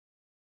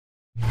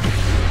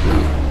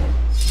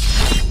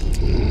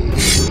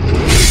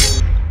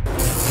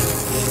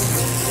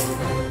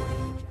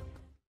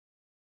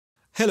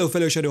Hello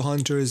fellow Shadow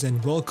Hunters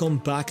and welcome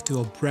back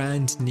to a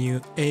brand new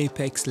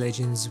Apex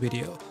Legends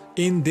video.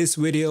 In this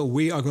video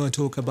we are going to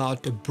talk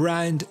about the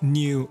brand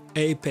new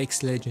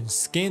Apex Legends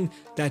skin,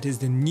 that is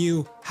the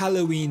new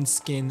Halloween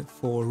skin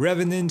for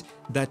Revenant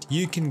that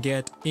you can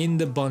get in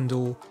the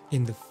bundle,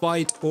 in the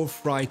Fight or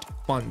Fright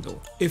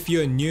bundle. If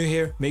you're new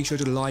here, make sure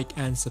to like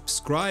and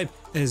subscribe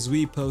as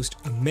we post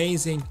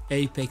amazing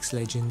Apex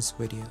Legends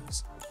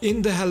videos.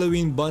 In the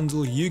Halloween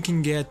bundle you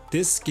can get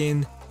this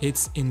skin.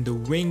 It's in the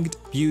Winged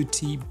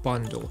Beauty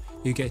bundle.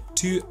 You get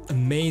two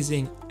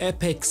amazing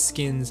epic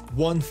skins,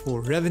 one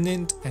for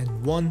Revenant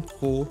and one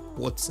for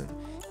Watson.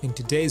 In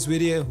today's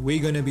video, we're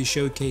going to be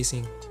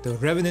showcasing the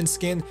Revenant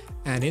skin,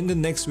 and in the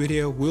next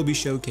video, we'll be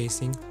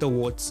showcasing the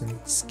Watson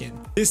skin.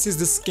 This is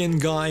the skin,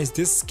 guys.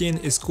 This skin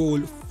is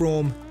called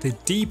From the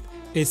Deep.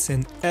 It's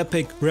an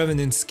epic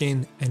Revenant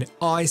skin, and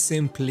I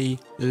simply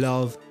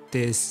love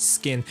this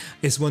skin.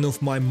 Is one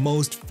of my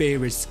most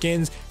favorite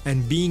skins,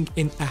 and being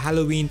in a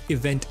Halloween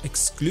event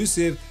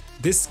exclusive,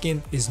 this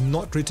skin is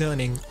not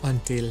returning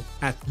until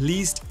at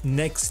least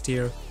next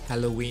year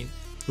Halloween.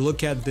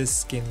 Look at this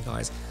skin,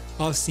 guys.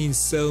 I've seen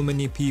so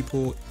many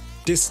people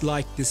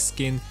dislike this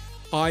skin.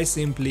 I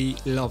simply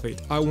love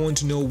it. I want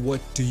to know,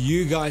 what do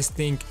you guys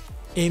think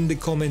in the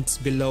comments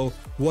below?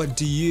 What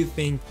do you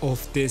think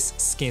of this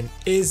skin?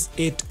 Is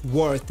it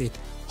worth it?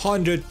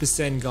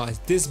 100% guys,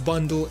 this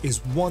bundle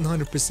is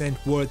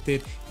 100% worth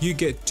it. You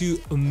get two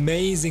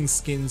amazing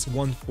skins,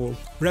 one for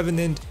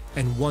Revenant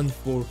and one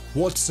for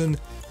Watson,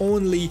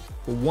 only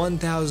for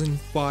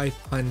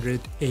 1,500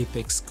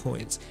 Apex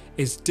coins.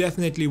 It's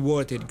definitely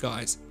worth it,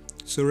 guys.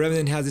 So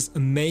Revenant has this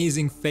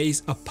amazing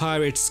face, a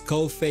pirate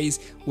skull face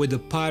with a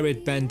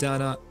pirate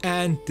bandana,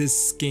 and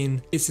this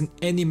skin, it's an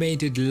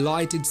animated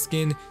lighted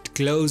skin. It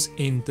glows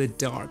in the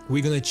dark.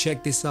 We're gonna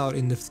check this out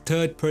in the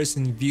third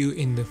person view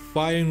in the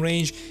firing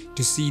range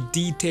to see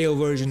detailed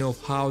version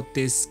of how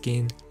this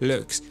skin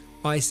looks.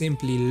 I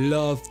simply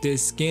love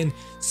this skin.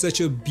 Such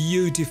a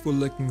beautiful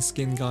looking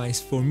skin,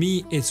 guys. For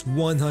me, it's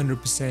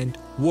 100%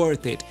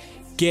 worth it.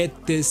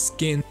 Get this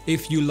skin.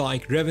 If you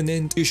like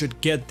Revenant, you should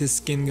get this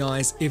skin,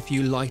 guys. If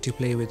you like to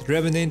play with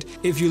Revenant,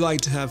 if you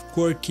like to have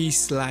quirky /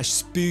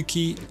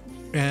 spooky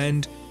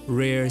and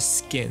rare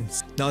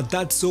skins. Now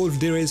that's all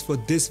there is for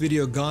this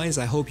video, guys.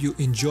 I hope you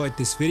enjoyed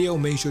this video.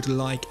 Make sure to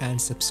like and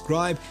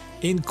subscribe.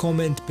 In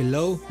comment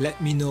below,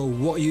 let me know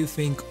what you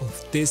think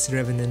of this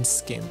Revenant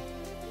skin.